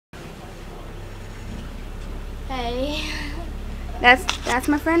Hey. That's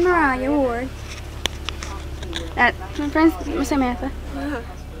my friend Mariah Ward. That's my friend Samantha.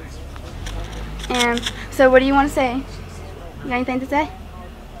 And so, what do you want to say? You got anything to say?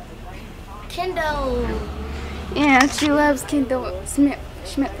 Kendall. Yeah, she loves Kendall Schmidt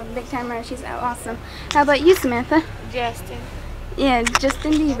from Big Time Rush. She's so awesome. How about you, Samantha? Justin. Yeah,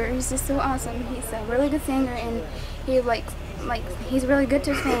 Justin Bieber. He's just so awesome. He's a really good singer, and he he's really good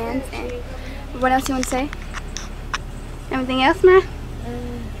to his fans. And what else you want to say? Anything else, Mariah?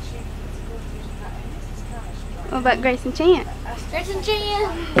 What about Greyson Chance? Greyson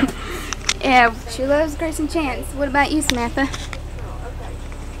Chance. Yeah, she loves Greyson Chance. What about you, Samantha?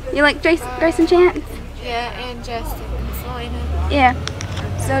 You like Greyson Chance? Yeah, and Justin and Selena. Yeah.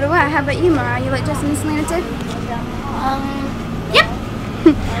 So do I. How about you, Mariah? You like Justin and Selena too?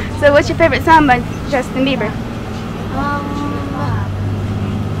 Yep. So what's your favorite song by Justin Bieber?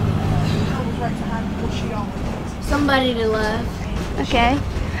 Somebody to Love. Okay.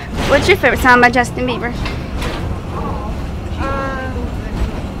 What's your favorite song by Justin Bieber?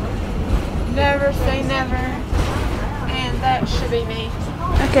 Never Say Never, and That Should Be Me.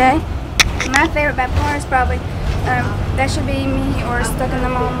 Okay. My favorite by far is probably That Should Be Me, or Stuck in the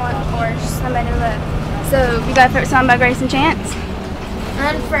Moment, or Somebody to Love. So you got a favorite song by Greyson Chance?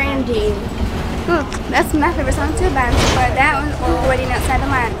 Unfriend You. Cool. That's my favorite song too by him. But that one, or Waiting Outside the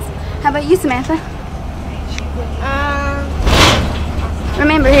Lines. How about you, Samantha?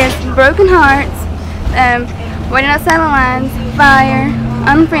 Remember, here's Broken Hearts, Waiting Outside the Lines, Fire,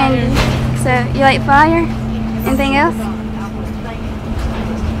 Unfriend You. So, you like Fire? Anything else?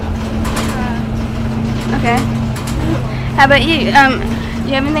 Okay. How about you? Do you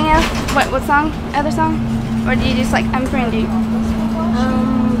have anything else? What song? Other song? Or do you just like Unfriend You?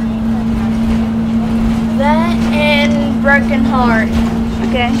 That and Broken Heart.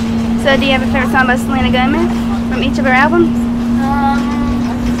 Okay. So, do you have a favorite song by Selena Gomez from each of her albums?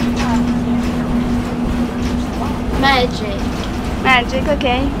 Magic. Magic,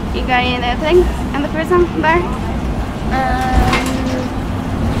 okay. You got any other things on the first song by her?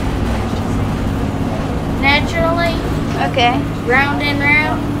 Naturally. Okay. Round and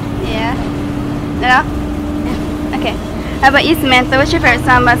Round. Yeah. That all? Yeah. Okay. How about you, Samantha? What's your favorite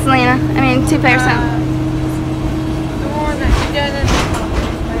song by Selena? I mean, two favorite songs. The one that she did in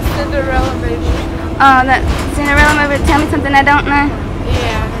the Cinderella movie. Oh, that Cinderella movie, Tell Me Something I Don't Know?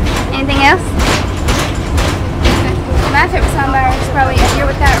 Yeah. Anything else? My favorite song by her is probably A Year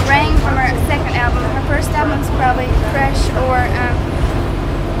Without Rain from her second album. Her first album is probably Crush, or, I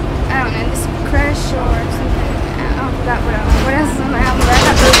don't know, just Crush or something. I forgot what else is on the album, but I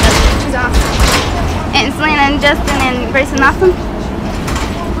got both of them. She's awesome. And Selena and Justin and Greyson awesome?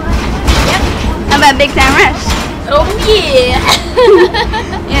 Yep. How about Big Time Rush? Oh yeah.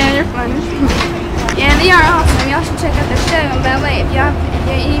 Yeah, they're fun. Yeah, they are awesome. Y'all should check out their show. And by the way, if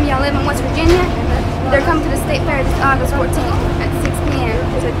any of y'all live in West Virginia, they're coming to the State Fair this August 14th at 6 p.m.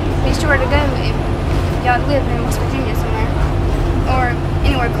 So be sure to go if y'all live in West Virginia somewhere, or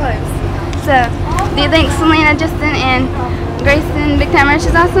anywhere close. So, do you think Selena, Justin, and Greyson Big Time Rush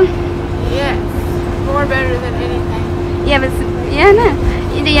is awesome? Yes. More better than anything. Yeah, but yeah, no.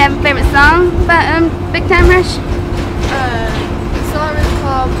 Do you have a favorite song by Big Time Rush? The song is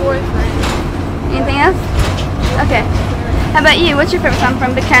called Boyfriend. Anything else? Okay. How about you? What's your favorite song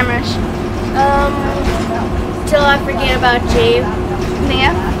from Big Time Rush? Till I Forget About You. Anything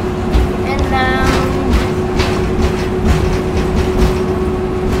else? And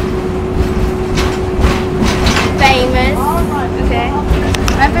Famous. Okay.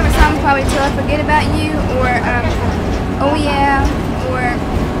 My favorite song is probably Till I Forget About You, or Oh Yeah, or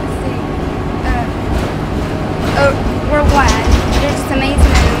let's see, Worldwide. They're just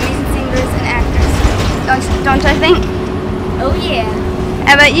amazing singers and actors. Don't you think? Oh yeah.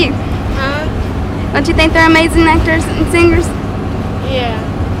 How about you? Don't you think they're amazing actors and singers? Yeah.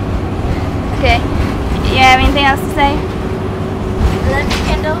 Okay. You have anything else to say? I love you,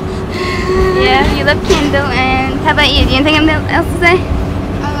 Kendall. Yeah, you love Kendall. And how about you? Do you have anything else to say?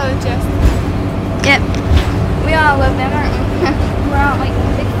 I love Justin. Yep. We all love them, aren't we? We're all like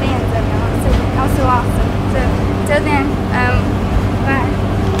big fans.